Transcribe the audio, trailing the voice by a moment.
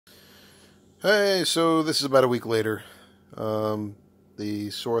Hey, so this is about a week later. The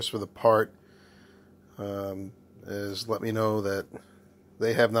source for the part has let me know that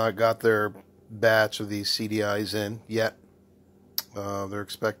they have not got their batch of these CDIs in yet. They're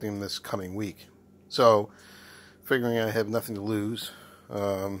expecting this coming week. So, figuring I have nothing to lose.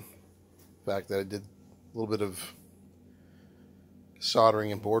 The fact that I did a little bit of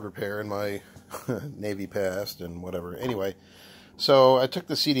soldering and board repair in my Navy past and whatever. Anyway, so I took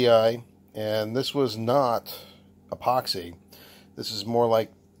the CDI, and this was not epoxy. This is more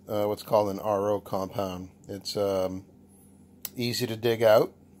like what's called an RO compound. It's easy to dig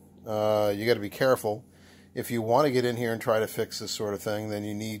out. You got to be careful. If you want to get in here and try to fix this sort of thing, then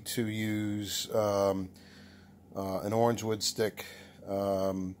you need to use an orange wood stick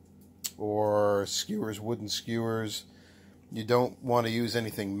or skewers, wooden skewers. You don't want to use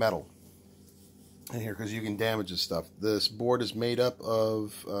anything metal in here because you can damage this stuff. This board is made up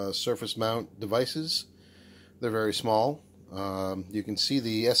of surface mount devices. They're very small. You can see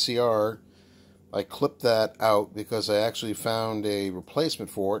the SCR. I clipped that out because I actually found a replacement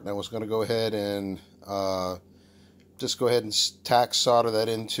for it, and I was going to go ahead and just go ahead and tack solder that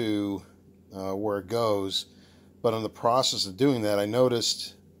into where it goes. But in the process of doing that, I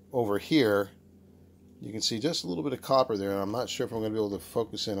noticed over here, you can see just a little bit of copper there, and I'm not sure if I'm going to be able to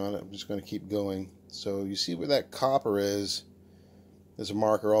focus in on it. I'm just going to keep going. So you see where that copper is. There's a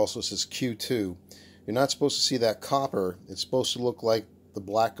marker also that says Q2. You're not supposed to see that copper. It's supposed to look like the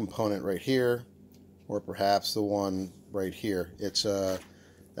black component right here, or perhaps the one right here. It's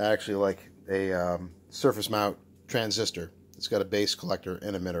actually like a surface mount transistor. It's got a base collector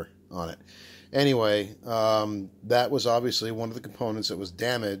and emitter on it. Anyway, that was obviously one of the components that was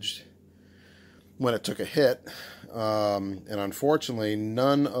damaged when it took a hit, and unfortunately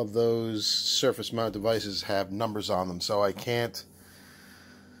none of those surface mount devices have numbers on them, so I can't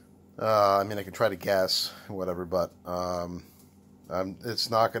I mean, I can try to guess whatever, but it's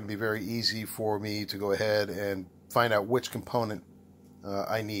not going to be very easy for me to go ahead and find out which component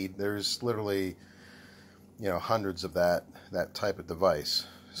I need. There's literally, you know, hundreds of that type of device,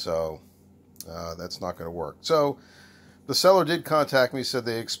 so that's not going to work. So the seller did contact me, said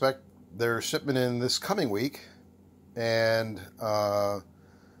they expect their shipment in this coming week, and I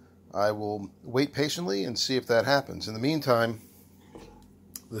will wait patiently and see if that happens. In the meantime,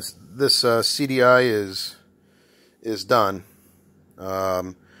 this CDI is done.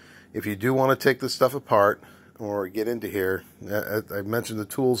 If you do want to take this stuff apart or get into here, I mentioned the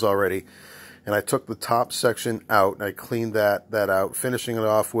tools already, and I took the top section out and I cleaned that out, finishing it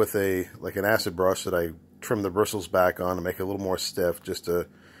off with like an acid brush that I trimmed the bristles back on to make it a little more stiff, just to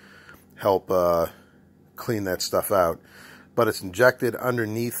help clean that stuff out. But it's injected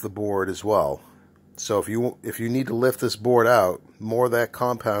underneath the board as well. So if you need to lift this board out, more of that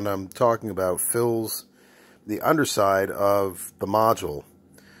compound I'm talking about fills the underside of the module.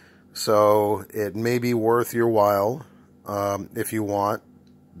 So it may be worth your while if you want.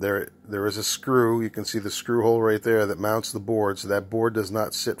 There is a screw. You can see the screw hole right there that mounts the board, so that board does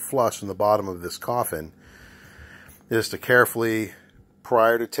not sit flush in the bottom of this coffin. Is to carefully,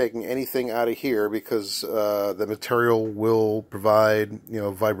 prior to taking anything out of here, because the material will provide, you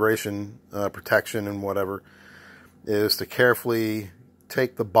know, vibration protection and whatever, is to carefully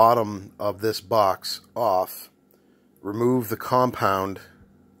take the bottom of this box off, remove the compound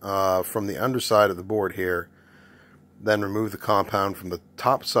from the underside of the board here, then remove the compound from the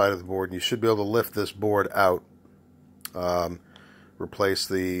top side of the board, and you should be able to lift this board out, replace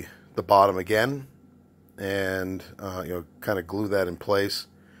the bottom again, and you know, kind of glue that in place.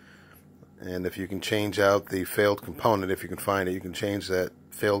 And if you can change out the failed component, if you can find it, you can change that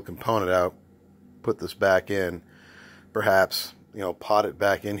failed component out, put this back in, perhaps, you know, pot it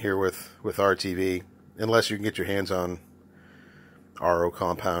back in here with RTV, unless you can get your hands on RO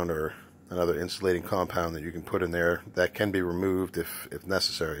compound or another insulating compound that you can put in there that can be removed if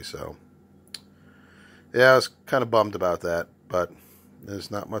necessary. So yeah, I was kind of bummed about that, but there's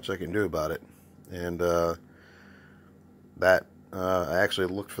not much I can do about it. And I actually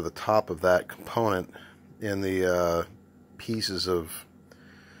looked for the top of that component in the pieces of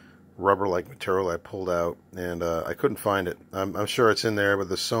rubber-like material I pulled out, and I couldn't find it. I'm sure it's in there, but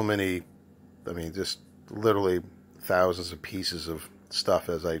there's so many, I mean, just literally thousands of pieces of stuff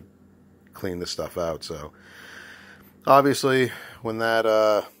as I clean this stuff out. So obviously when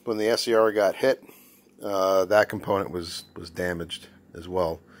the SCR got hit, that component was damaged as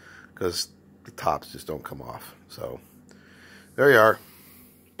well, because the tops just don't come off. So there you are.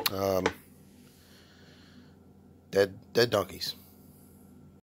 Dead donkeys.